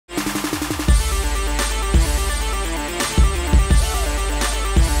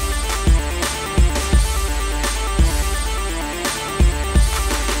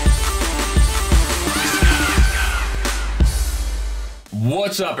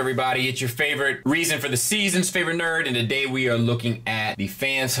What's up, everybody? It's your favorite reason for the season's favorite nerd, and today we are looking at the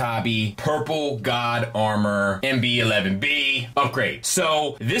FansHobby Purple God Armor MB11B upgrade.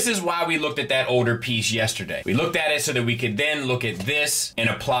 So this is why we looked at that older piece yesterday. We looked at it so that we could then look at this and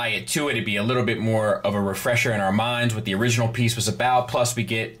apply it to it. It'd be a little bit more of a refresher in our minds what the original piece was about, plus we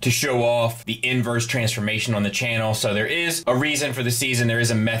get to show off the inverse transformation on the channel. So there is a reason for the season, there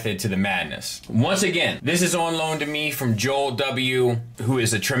is a method to the madness. Once again, this is on loan to me from Joel W., who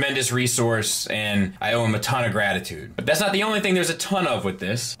is a tremendous resource, and I owe him a ton of gratitude. But that's not the only thing there's a ton of with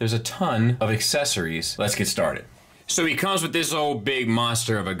this. There's a ton of accessories. Let's get started. So he comes with this old big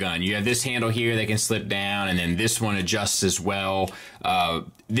monster of a gun. You have this handle here that can slip down, and then this one adjusts as well.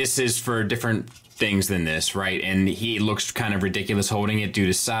 This is for different things than this, right? And he looks kind of ridiculous holding it due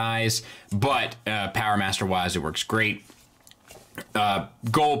to size, but Power Master wise, it works great.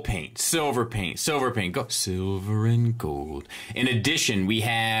 Gold paint, silver paint, silver and gold. In addition, we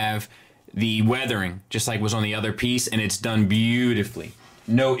have the weathering, just like was on the other piece, and it's done beautifully.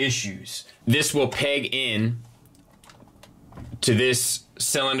 No issues. This will peg in to this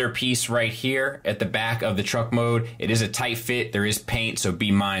cylinder piece right here at the back of the truck mode. It is a tight fit, there is paint, so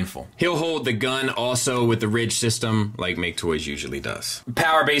be mindful. He'll hold the gun also with the ridge system like Make Toys usually does.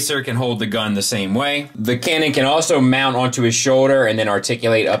 Power Baser can hold the gun the same way. The cannon can also mount onto his shoulder and then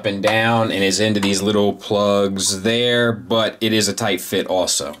articulate up and down and is into these little plugs there, but it is a tight fit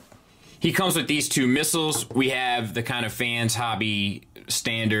also. He comes with these two missiles. We have the kind of FansHobby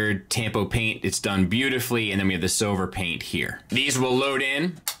standard Tampo paint. It's done beautifully, and then we have the silver paint here. These will load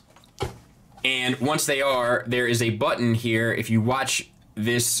in, and once they are, there is a button here. If you watch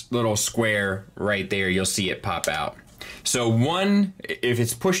this little square right there, you'll see it pop out. So one, if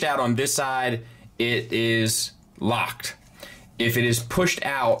it's pushed out on this side, it is locked. If it is pushed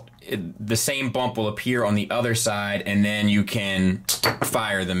out, the same bump will appear on the other side, and then you can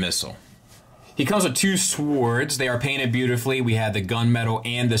fire the missile. He comes with two swords. They are painted beautifully. We have the gunmetal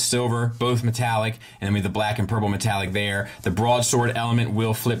and the silver, both metallic, and then we have the black and purple metallic there. The broadsword element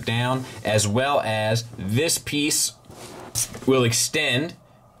will flip down, as well as this piece will extend,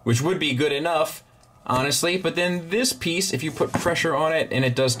 which would be good enough, honestly, but then this piece, if you put pressure on it, and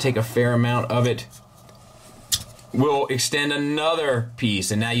it does take a fair amount of it, will extend another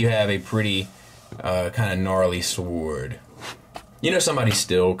piece, and now you have a pretty kind of gnarly sword. You know, somebody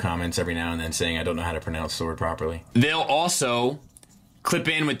still comments every now and then saying I don't know how to pronounce sword properly. They'll also clip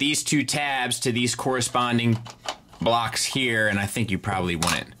in with these two tabs to these corresponding blocks here, and I think you probably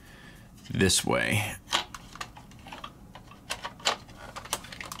want it this way.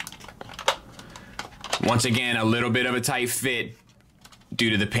 Once again, a little bit of a tight fit due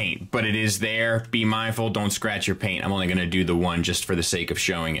to the paint, but it is there. Be mindful, don't scratch your paint. I'm only gonna do the one just for the sake of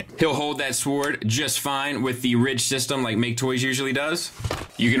showing it. He'll hold that sword just fine with the ridge system like Make Toys usually does.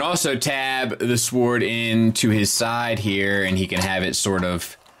 You can also tab the sword into his side here, and he can have it sort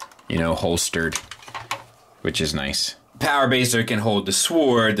of, you know, holstered, which is nice. Power Baser can hold the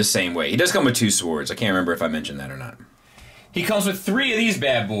sword the same way. He does come with two swords. I can't remember if I mentioned that or not. He comes with three of these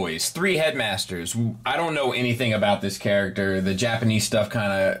bad boys, three headmasters. I don't know anything about this character. The Japanese stuff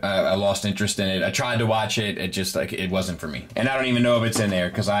kind of, I lost interest in it. I tried to watch it, it just, like, it wasn't for me. And I don't even know if it's in there,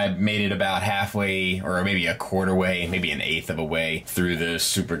 because I made it about halfway, or maybe a quarter way, maybe an eighth of a way through the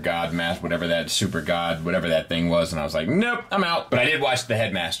Super God Math, whatever that Super God, whatever that thing was, and I was like, nope, I'm out. But I did watch the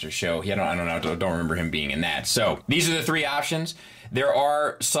Headmaster show. I don't remember him being in that. So, these are the three options. There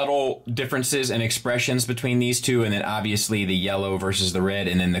are subtle differences and expressions between these two, and then obviously the yellow versus the red,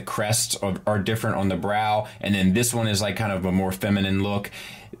 and then the crests are different on the brow, and then this one is like kind of a more feminine look.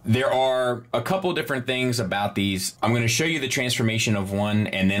 There are a couple different things about these. I'm going to show you the transformation of one,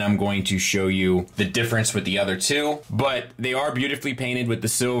 and then I'm going to show you the difference with the other two. But they are beautifully painted with the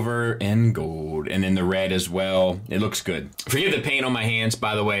silver and gold, and then the red as well. It looks good. Forgive the paint on my hands,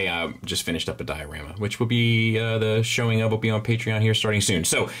 by the way. I just finished up a diorama, which will be the showing of will be on Patreon here starting soon.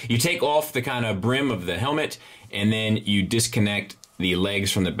 So you take off the kind of brim of the helmet, and then you disconnect the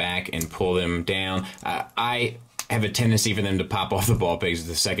legs from the back and pull them down. I have a tendency for them to pop off the ball pegs.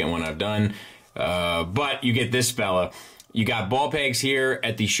 The second one I've done. But you get this fella. You got ball pegs here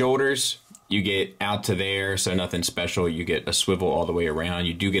at the shoulders. You get out to there, so nothing special. You get a swivel all the way around.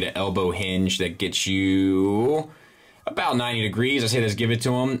 You do get an elbow hinge that gets you about 90 degrees. I say let's give it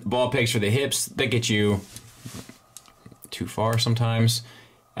to them. Ball pegs for the hips. That get you too far sometimes.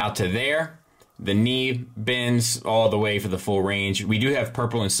 Out to there. The knee bends all the way for the full range. We do have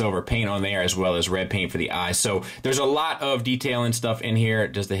purple and silver paint on there, as well as red paint for the eyes. So there's a lot of detail and stuff in here.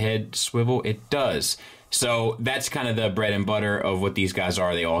 Does the head swivel? It does. So that's kind of the bread and butter of what these guys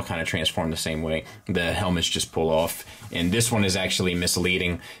are. They all kind of transform the same way. The helmets just pull off. And this one is actually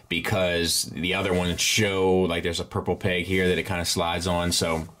misleading because the other ones show like there's a purple peg here that it kind of slides on.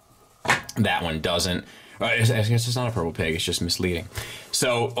 So that one doesn't. I guess it's not a purple peg, it's just misleading.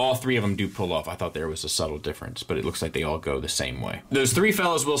 So all three of them do pull off. I thought there was a subtle difference, but it looks like they all go the same way. Those three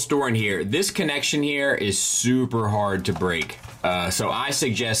fellows we'll store in here. This connection here is super hard to break. So I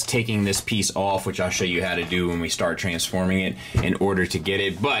suggest taking this piece off, which I'll show you how to do when we start transforming it in order to get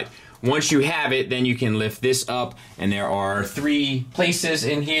it. But once you have it, then you can lift this up, and there are 3 places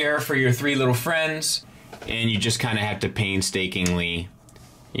in here for your 3 little friends, and you just kind of have to painstakingly,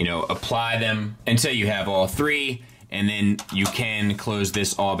 you know, apply them until you have all 3, and then you can close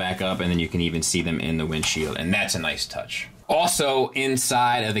this all back up, and then you can even see them in the windshield, and that's a nice touch. Also,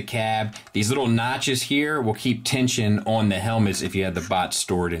 inside of the cab, these little notches here will keep tension on the helmets if you have the bots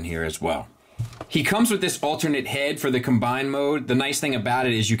stored in here as well. He comes with this alternate head for the combined mode. The nice thing about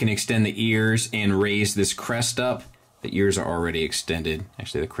it is you can extend the ears and raise this crest up. The ears are already extended.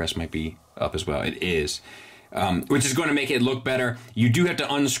 Actually, the crest might be up as well. It is. Which is going to make it look better. You do have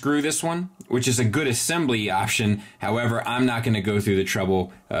to unscrew this one, which is a good assembly option. However, I'm not going to go through the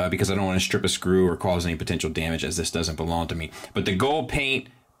trouble because I don't want to strip a screw or cause any potential damage, as this doesn't belong to me. But the gold paint,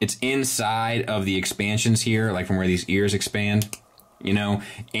 it's inside of the expansions here, like from where these ears expand, you know,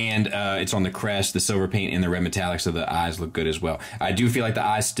 and it's on the crest. The silver paint and the red metallic, so the eyes look good as well. I do feel like the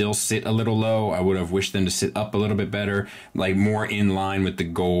eyes still sit a little low. I would have wished them to sit up a little bit better, like more in line with the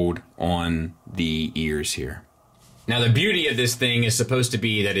gold on the ears here. Now, the beauty of this thing is supposed to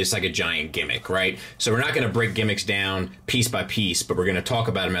be that it's like a giant gimmick, right? So we're not going to break gimmicks down piece by piece, but we're going to talk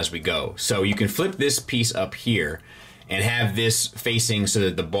about them as we go. So you can flip this piece up here and have this facing so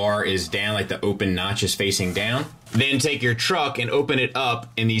that the bar is down, like the open notch is facing down. Then take your truck and open it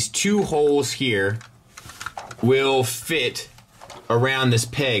up, and these 2 holes here will fit around this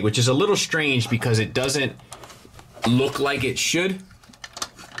peg, which is a little strange because it doesn't look like it should.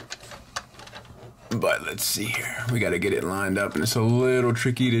 But let's see here. We got to get it lined up, and it's a little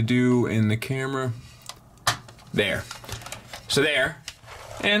tricky to do in the camera. There. So there.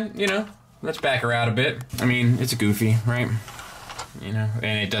 And, you know, let's back her out a bit. I mean, it's goofy, right? You know,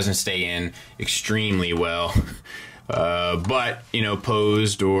 and it doesn't stay in extremely well. But, you know,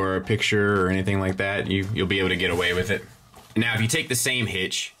 posed or a picture or anything like that, you'll be able to get away with it. Now, if you take the same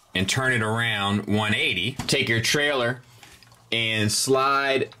hitch and turn it around 180, take your trailer and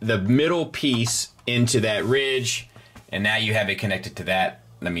slide the middle piece into that ridge, and now you have it connected to that.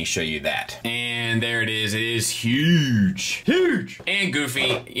 Let me show you that. And there it is. It is huge. Huge! And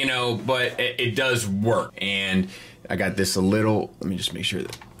goofy, you know, but it does work. And I got this a little, let me just make sure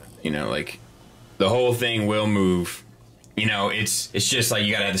that, you know, like, the whole thing will move. You know, it's just like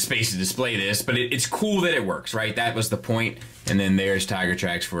you gotta have the space to display this, but it's cool that it works, right? That was the point. And then there's Tiger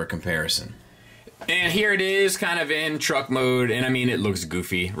Tracks for a comparison. And here it is, kind of in truck mode, and I mean, it looks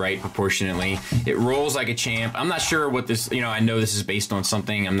goofy, right, proportionately. It rolls like a champ. I'm not sure what this, you know, I know this is based on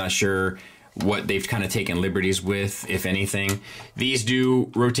something. I'm not sure what they've kind of taken liberties with, if anything. These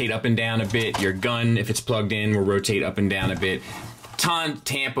do rotate up and down a bit. Your gun, if it's plugged in, will rotate up and down a bit. Ton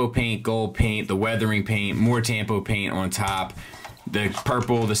Tampo paint, gold paint, the weathering paint, more Tampo paint on top. The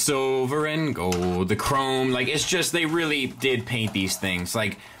purple, the silver and gold, the chrome. Like, it's just, they really did paint these things.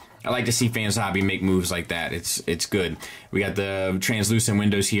 Like, I like to see FansHobby make moves like that. It's good. We got the translucent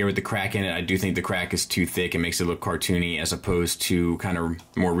windows here with the crack in it. I do think the crack is too thick. It makes it look cartoony as opposed to kind of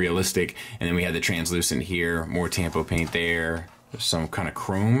more realistic. And then we have the translucent here, more Tampo paint there. There's some kind of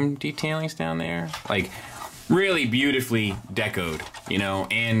chrome detailings down there. Like, really beautifully decoed, you know,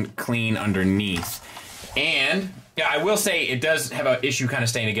 and clean underneath. And yeah, I will say it does have an issue kind of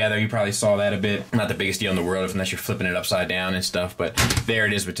staying together. You probably saw that a bit. Not the biggest deal in the world unless you're flipping it upside down and stuff, but there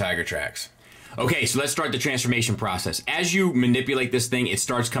it is with Tiger Tracks. Okay, so let's start the transformation process. As you manipulate this thing, it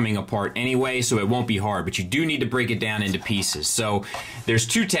starts coming apart anyway, so it won't be hard, but you do need to break it down into pieces. So there's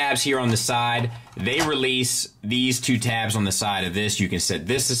 2 tabs here on the side. They release these 2 tabs on the side of this. You can set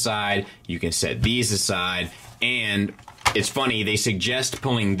this aside, you can set these aside, and it's funny, they suggest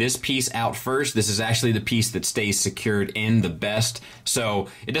pulling this piece out first. This is actually the piece that stays secured in the best. So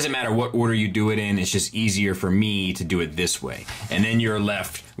it doesn't matter what order you do it in, it's just easier for me to do it this way. And then you're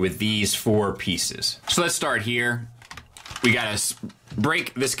left with these 4 pieces. So let's start here. We gotta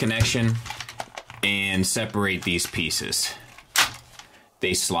break this connection and separate these pieces.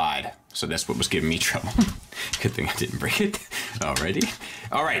 They slide. So that's what was giving me trouble. Good thing I didn't break it already.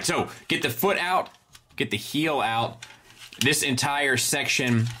 All right, so get the foot out, get the heel out. This entire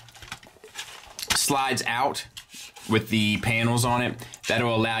section slides out with the panels on it.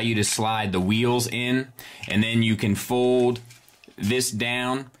 That'll allow you to slide the wheels in, and then you can fold this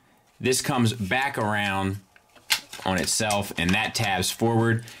down. This comes back around on itself, and that tabs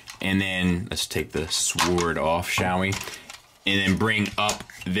forward. And then let's take the sword off, shall we? And then bring up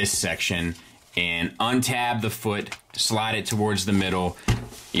this section and untab the foot, slide it towards the middle.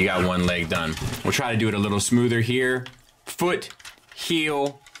 You got one leg done. We'll try to do it a little smoother here. Foot,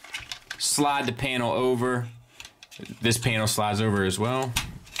 heel, slide the panel over. This panel slides over as well.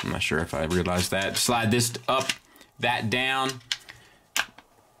 I'm not sure if I realized that. Slide this up, that down.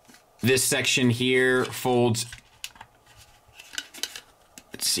 This section here folds,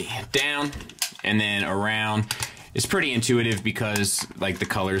 let's see, down and then around. It's pretty intuitive because like the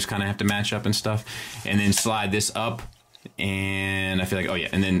colors kind of have to match up and stuff. And then slide this up, and I feel like, oh yeah,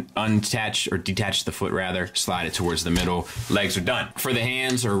 and then unattach or detach the foot rather, slide it towards the middle. Legs are done. For the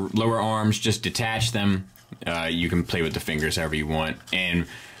hands or lower arms, just detach them. You can play with the fingers however you want. And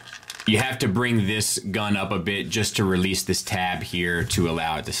you have to bring this gun up a bit just to release this tab here to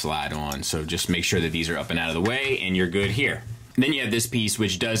allow it to slide on. So just make sure that these are up and out of the way and you're good here. Then you have this piece,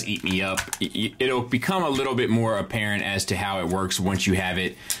 which does eat me up. It'll become a little bit more apparent as to how it works once you have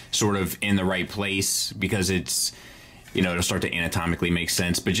it sort of in the right place, because it's, you know, it'll start to anatomically make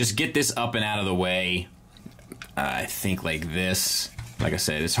sense. But just get this up and out of the way. I think like this. Like I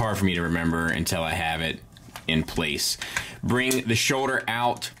said, it's hard for me to remember until I have it in place. Bring the shoulder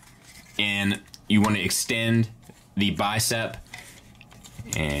out, and you want to extend the bicep,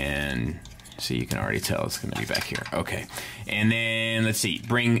 and see, you can already tell it's going to be back here. Okay, and then let's see,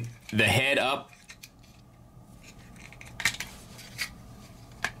 bring the head up.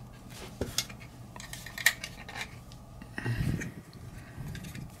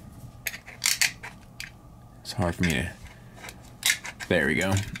 It's hard for me to, there we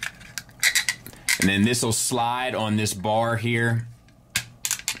go. And then this will slide on this bar here,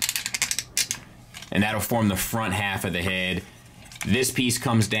 and that'll form the front half of the head. This piece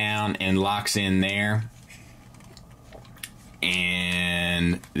comes down and locks in there,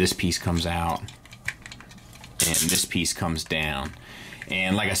 and this piece comes out, and this piece comes down.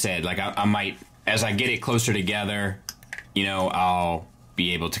 And like I said, like I might, as I get it closer together, you know, I'll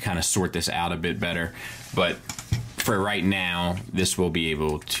be able to kind of sort this out a bit better. But for right now, this will be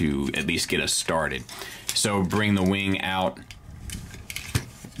able to at least get us started. So bring the wing out,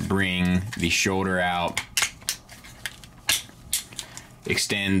 bring the shoulder out,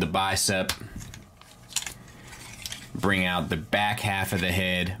 extend the bicep, bring out the back half of the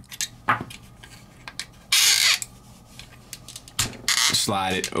head,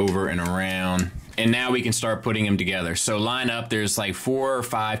 slide it over and around, and now we can start putting them together. So line up, there's like 4 or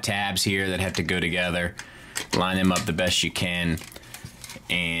 5 tabs here that have to go together. Line them up the best you can,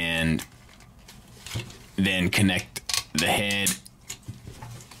 and then connect the head.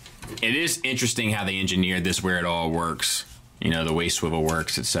 It is interesting how they engineered this, where it all works. You know, the waist swivel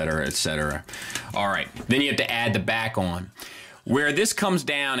works, etc., etc. All right, then you have to add the back on. Where this comes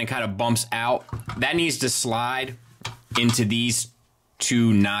down and kind of bumps out, that needs to slide into these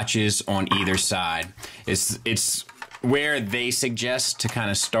 2 notches on either side. It's where they suggest to kind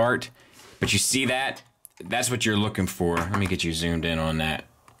of start, but you see that? That's what you're looking for. Let me get you zoomed in on that.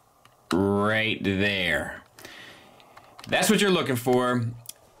 Right there. That's what you're looking for.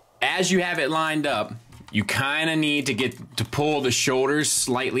 As you have it lined up, you kind of need to get to pull the shoulders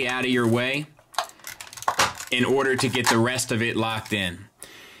slightly out of your way in order to get the rest of it locked in.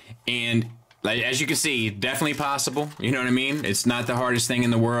 And as you can see, definitely possible. You know what I mean? It's not the hardest thing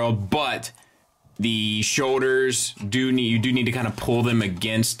in the world, but the shoulders you do need to kind of pull them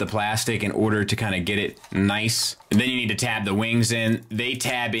against the plastic in order to kind of get it nice. And then you need to tab the wings in. They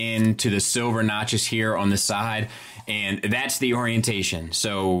tab into the silver notches here on the side, and that's the orientation.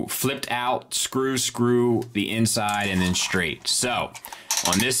 So flipped out, screw the inside, and then straight. So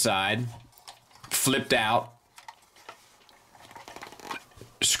on this side, flipped out,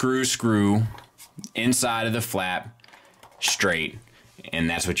 screw, inside of the flap, straight. And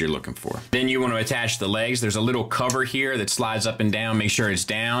that's what you're looking for. Then you want to attach the legs. There's a little cover here that slides up and down. Make sure it's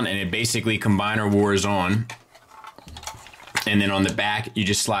down, and it basically combiner wars on. And then on the back, you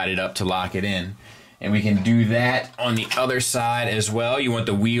just slide it up to lock it in. And we can do that on the other side as well. You want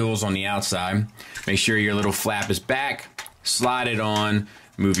the wheels on the outside. Make sure your little flap is back. Slide it on,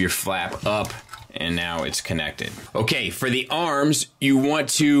 move your flap up, and now it's connected. Okay, for the arms, you want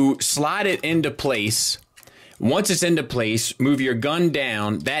to slide it into place Once it's into place, move your gun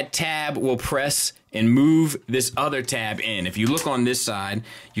down. That tab will press and move this other tab in. If you look on this side,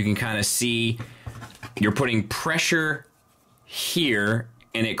 you can kind of see you're putting pressure here,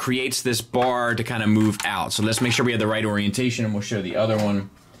 and it creates this bar to kind of move out. So let's make sure we have the right orientation, and we'll show the other one.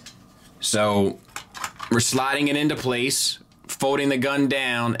 So we're sliding it into place, folding the gun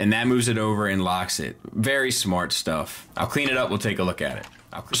down, and that moves it over and locks it. Very smart stuff. I'll clean it up, we'll take a look at it.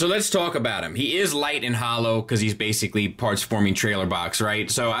 So let's talk about him. He is light and hollow because he's basically parts forming trailer box, right?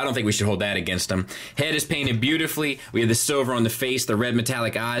 So I don't think we should hold that against him. Head is painted beautifully. We have the silver on the face, the red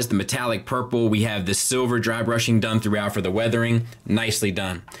metallic eyes, the metallic purple. We have the silver dry brushing done throughout for the weathering. Nicely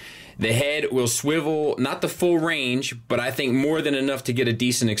done. The head will swivel, not the full range, but I think more than enough to get a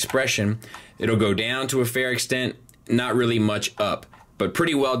decent expression. It'll go down to a fair extent, not really much up, but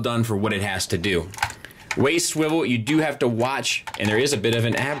pretty well done for what it has to do. Waist swivel, you do have to watch, and there is a bit of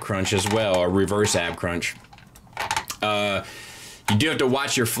an ab crunch as well, a reverse ab crunch. You do have to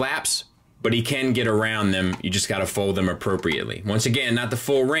watch your flaps, but he can get around them. You just got to fold them appropriately. Once again, not the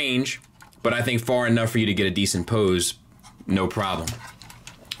full range, but I think far enough for you to get a decent pose, no problem.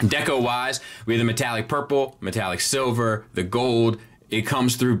 Deco-wise, we have the metallic purple, metallic silver, the gold. It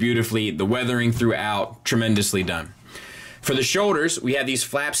comes through beautifully. The weathering throughout, tremendously done. For the shoulders, we have these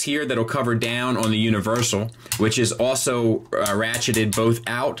flaps here that'll cover down on the universal, which is also ratcheted both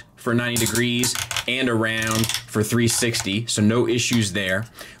out for 90 degrees and around for 360, so no issues there.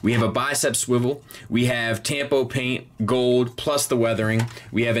 We have a bicep swivel. We have Tampo paint, gold, plus the weathering.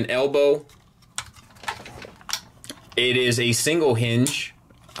 We have an elbow. It is a single hinge,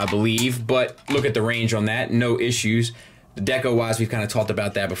 I believe, but look at the range on that, no issues. The deco-wise, we've kind of talked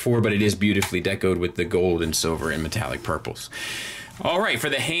about that before, but it is beautifully decoed with the gold and silver and metallic purples. All right, for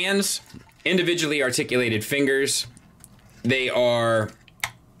the hands, individually articulated fingers. They are,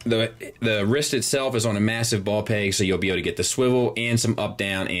 the wrist itself is on a massive ball peg, so you'll be able to get the swivel and some up,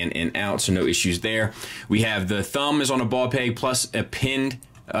 down, and out, so no issues there. We have the thumb is on a ball peg plus a pinned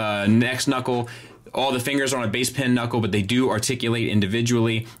next knuckle. All the fingers are on a base pin knuckle, but they do articulate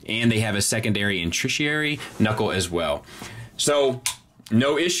individually, and they have a secondary and tertiary knuckle as well. So,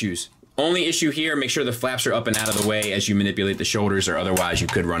 no issues. Only issue here, make sure the flaps are up and out of the way as you manipulate the shoulders, or otherwise you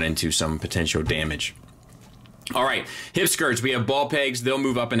could run into some potential damage. All right, hip skirts, we have ball pegs. They'll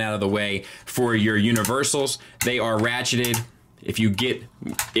move up and out of the way. For your universals, they are ratcheted. If you get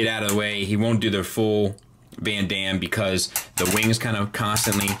it out of the way, he won't do the full Van Damme because the wings kind of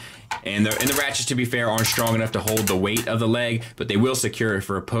constantly, and the ratchets, to be fair, aren't strong enough to hold the weight of the leg, but they will secure it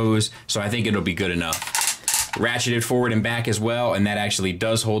for a pose, so I think it'll be good enough. Ratcheted forward and back as well, and that actually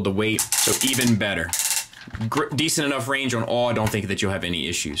does hold the weight, so even better. Decent enough range on all. I don't think that you'll have any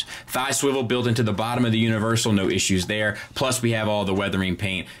issues. Thigh swivel built into the bottom of the universal, no issues there. Plus we have all the weathering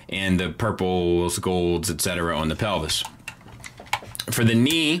paint and the purples, golds, etc. on the pelvis. For the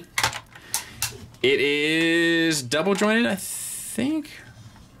knee, it is double jointed, I think.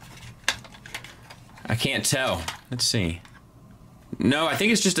 I can't tell. Let's see. No, I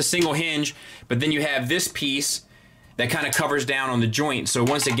think it's just a single hinge, but then you have this piece that kind of covers down on the joint. So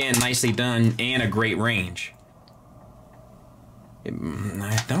once again, nicely done and a great range.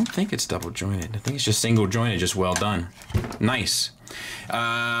 I don't think it's double jointed. I think it's just single jointed, just well done. Nice.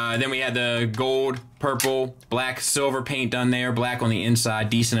 Then we had the gold, purple, black, silver paint done there. Black on the inside,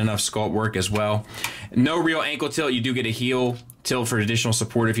 decent enough sculpt work as well. No real ankle tilt. You do get a heel tilt for additional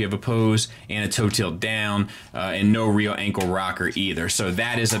support if you have a pose, and a toe tilt down, and no real ankle rocker either. So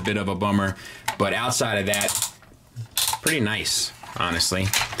that is a bit of a bummer. But outside of that, pretty nice, honestly.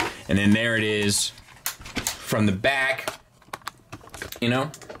 And then there it is from the back, you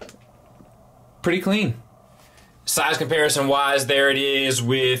know, pretty clean. Size comparison wise, there it is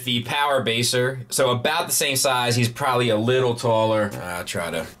with the Power Baser. So about the same size. He's probably a little taller. I'll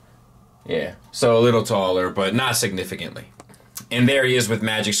try to, yeah, so a little taller, but not significantly. And there he is with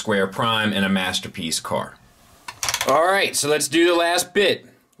Magic Square Prime and a Masterpiece car. All right, so let's do the last bit.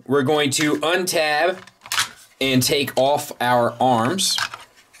 We're going to untab and take off our arms.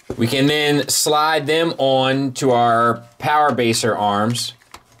 We can then slide them on to our Power Baser arms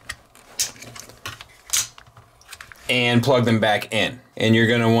and plug them back in. And you're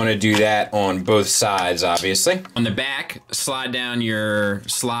gonna wanna do that on both sides, obviously. On the back, slide down your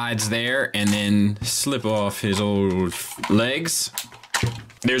slides there and then slip off his old legs.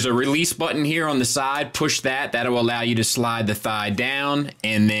 There's a release button here on the side. Push that. That'll allow you to slide the thigh down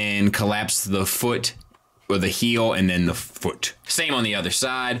and then collapse the foot, or the heel and then the foot. Same on the other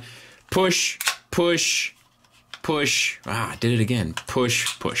side. Push, push, push. Ah, I did it again.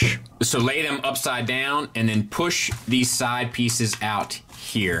 Push, push. So lay them upside down and then push these side pieces out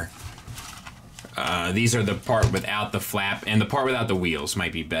here. These are the part without the flap, and the part without the wheels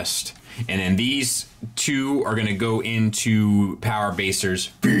might be best. And then these two are gonna go into Power Baser's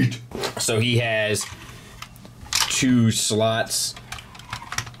feet. So he has 2 slots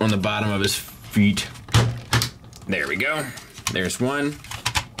on the bottom of his feet. There we go. There's one.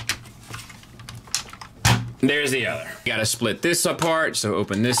 There's the other. You gotta split this apart, so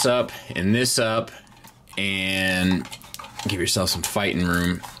open this up, and give yourself some fighting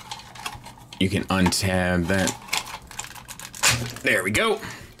room. You can untab that. There we go.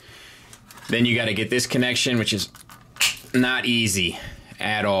 Then you gotta get this connection, which is not easy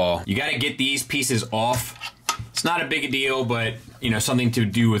at all. You gotta get these pieces off. It's not a big a deal, but you know, something to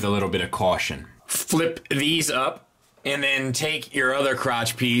do with a little bit of caution. Flip these up, and then take your other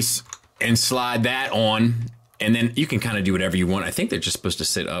crotch piece and slide that on, and then you can kind of do whatever you want. I think they're just supposed to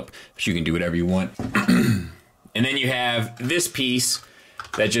sit up, but you can do whatever you want. And then you have this piece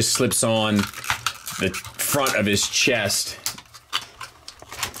that just slips on the front of his chest.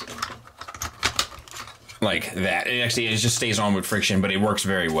 Like that. It just stays on with friction, but it works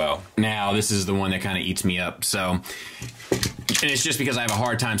very well. Now, this is the one that kind of eats me up, so. And it's just because I have a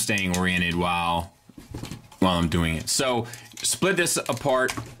hard time staying oriented while I'm doing it. So, split this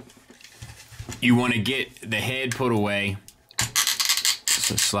apart. You want to get the head put away.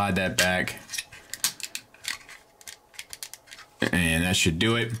 So slide that back. And that should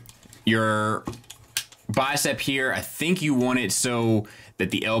do it. Your bicep here, I think you want it so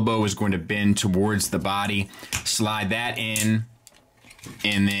that the elbow is going to bend towards the body. Slide that in,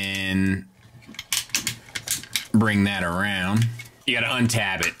 and then bring that around. You gotta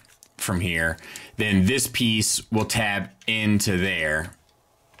untab it from here. Then this piece will tab into there.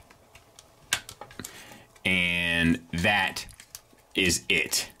 And that is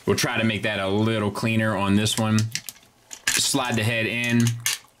it. We'll try to make that a little cleaner on this one. Slide the head in,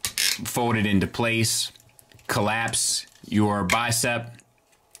 fold it into place, collapse your bicep,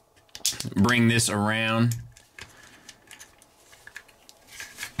 bring this around,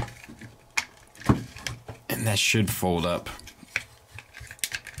 and that should fold up.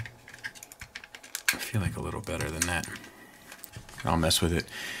 I feel like a little better than that. I'll mess with it.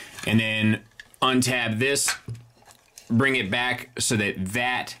 And then untab this, bring it back so that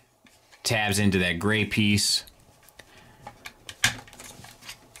that tabs into that gray piece.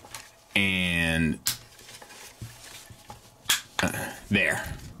 And there.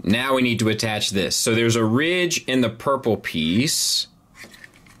 Now we need to attach this. So there's a ridge in the purple piece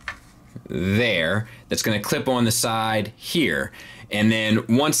there that's going to clip on the side here. And then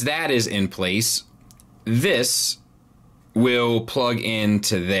once that is in place, this will plug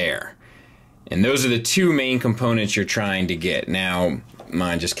into there. And those are the 2 main components you're trying to get. Now,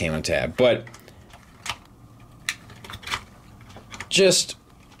 mine just came on tab, but just,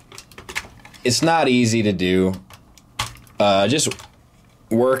 it's not easy to do. Just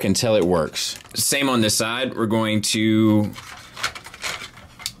work until it works. Same on this side. We're going to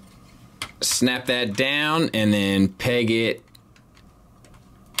snap that down and then peg it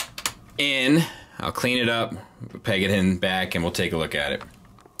in. I'll clean it up, peg it in back, and we'll take a look at it.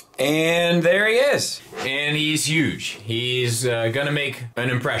 And there he is. And he's huge. He's gonna make an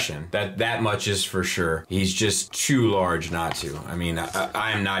impression. That much is for sure. He's just too large not to. I mean,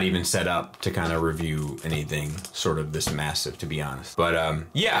 I am not even set up to kind of review anything sort of this massive, to be honest. But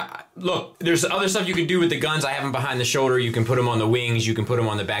yeah, look, there's other stuff you can do with the guns. I have them behind the shoulder. You can put them on the wings. You can put them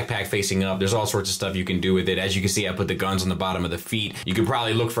on the backpack facing up. There's all sorts of stuff you can do with it. As you can see, I put the guns on the bottom of the feet. You could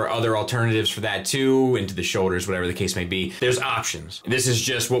probably look for other alternatives for that too, into the shoulders, whatever the case may be. There's options. This is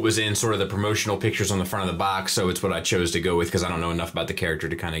just what was in sort of the promotional pictures on the front of the box, so it's what I chose to go with because I don't know enough about the character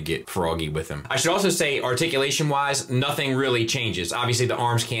to kind of get froggy with him. I should also say, articulation-wise, nothing really changes. Obviously, the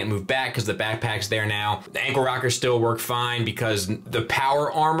arms can't move back because the backpack's there now. The ankle rockers still work fine because the power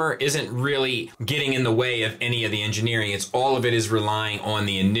armor isn't really getting in the way of any of the engineering. It's all of it is relying on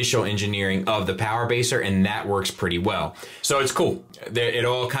the initial engineering of the power baser, and that works pretty well. So it's cool. It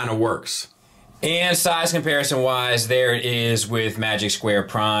all kind of works. And size comparison wise, there it is with Magic Square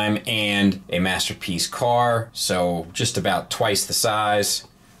Prime and a Masterpiece car. So just about twice the size,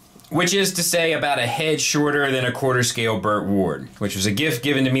 which is to say about a head shorter than a quarter scale Burt Ward, which was a gift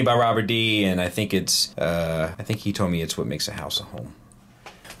given to me by Robert D. And I think it's, I think he told me it's what makes a house a home.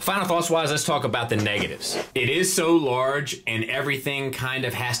 Final thoughts wise, let's talk about the negatives. It is so large and everything kind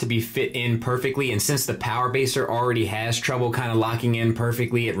of has to be fit in perfectly, and since the power baser already has trouble kind of locking in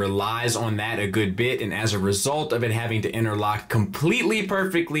perfectly, it relies on that a good bit, and as a result of it having to interlock completely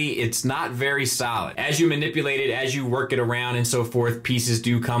perfectly, it's not very solid. As you manipulate it, as you work it around and so forth, pieces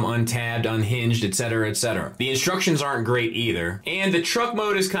do come untabbed, unhinged, etc., etc. The instructions aren't great either, and the truck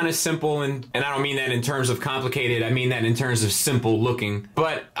mode is kind of simple, and I don't mean that in terms of complicated, I mean that in terms of simple looking,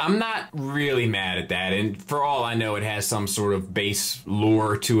 but I'm not really mad at that, and for all I know, it has some sort of base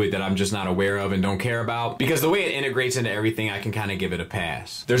lore to it that I'm just not aware of and don't care about, because the way it integrates into everything, I can kind of give it a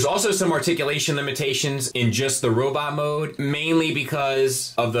pass. There's also some articulation limitations in just the robot mode, mainly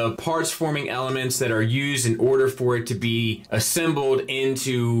because of the parts forming elements that are used in order for it to be assembled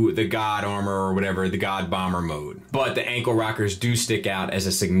into the God Armor or whatever, the God Bomber mode. But the ankle rockers do stick out as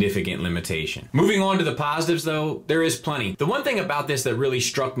a significant limitation. Moving on to the positives though, there is plenty. The one thing about this that really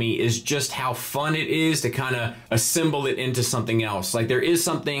struck me is just how fun it is to kind of assemble it into something else. Like, there is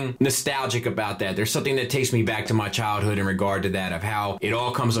something nostalgic about that. There's something that takes me back to my childhood in regard to that, of how it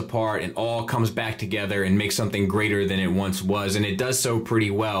all comes apart and all comes back together and makes something greater than it once was, and it does so pretty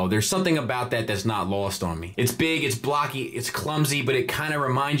well. There's something about that that's not lost on me. It's big, it's blocky, it's clumsy, but it kind of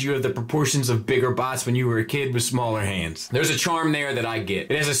reminds you of the proportions of bigger bots when you were a kid with smaller hands. There's a charm there that I get.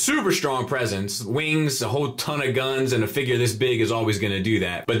 It has a super strong presence, wings, a whole ton of guns, and a figure this big is always going to do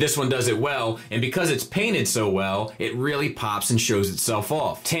that. But this one does it well, and because it's painted so well, it really pops and shows itself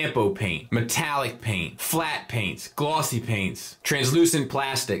off. Tampo paint, metallic paint, flat paints, glossy paints, translucent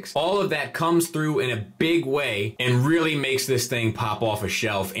plastics, all of that comes through in a big way and really makes this thing pop off a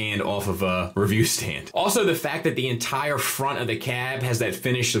shelf and off of a review stand. Also, the fact that the entire front of the cab has that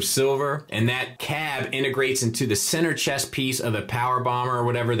finish of silver, and that cab integrates into the center chest piece of the power bomber or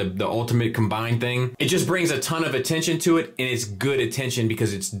whatever, the ultimate combined thing. It just brings a ton of attention to it, and it's good attention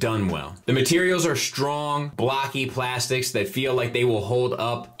because it's done well. The materials are strong, blocky plastics that feel like they will hold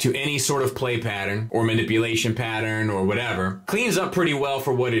up to any sort of play pattern or manipulation pattern or whatever. Cleans up pretty well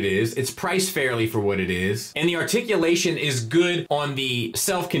for what it is. It's priced fairly for what it is. And the articulation is good on the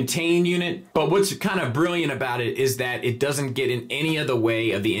self-contained unit, but what's kind of brilliant about it is that it doesn't get in any of the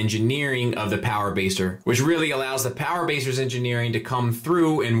way of the engineering of the power baser, which really allows the power baser's engineering to come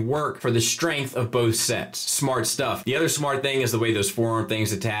through and work for the strength of both sets. Smart stuff. The other smart thing is the way those forearm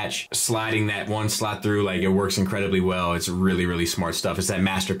things attach, sliding that one slot through, like, it works incredibly well. It's really, really smart stuff. It's that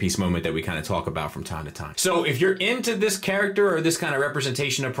masterpiece moment that we kind of talk about from time to time. So if you're into this character or this kind of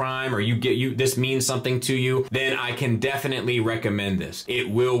representation of Prime, or this means something to you, then I can definitely recommend this. It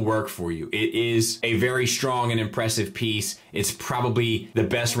will work for you. It is a very strong and impressive piece. It's probably the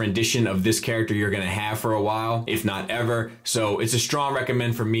best rendition of this character you're going to have for a while, if not ever. So it's a strong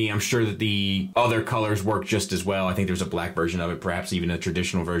recommend for me. I'm sure that the other colors work just as well. I think there's a black version of it, perhaps even a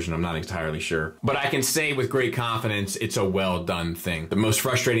traditional version. I'm not entirely sure. But I can say with great confidence, it's a well done thing. The most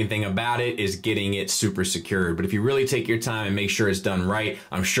frustrating thing about it is getting it super secured. But if you really take your time and make sure it's done right,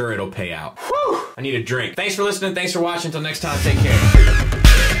 I'm sure it'll pay out. Whew! I need a drink. Thanks for listening. Thanks for watching. Until next time, take care.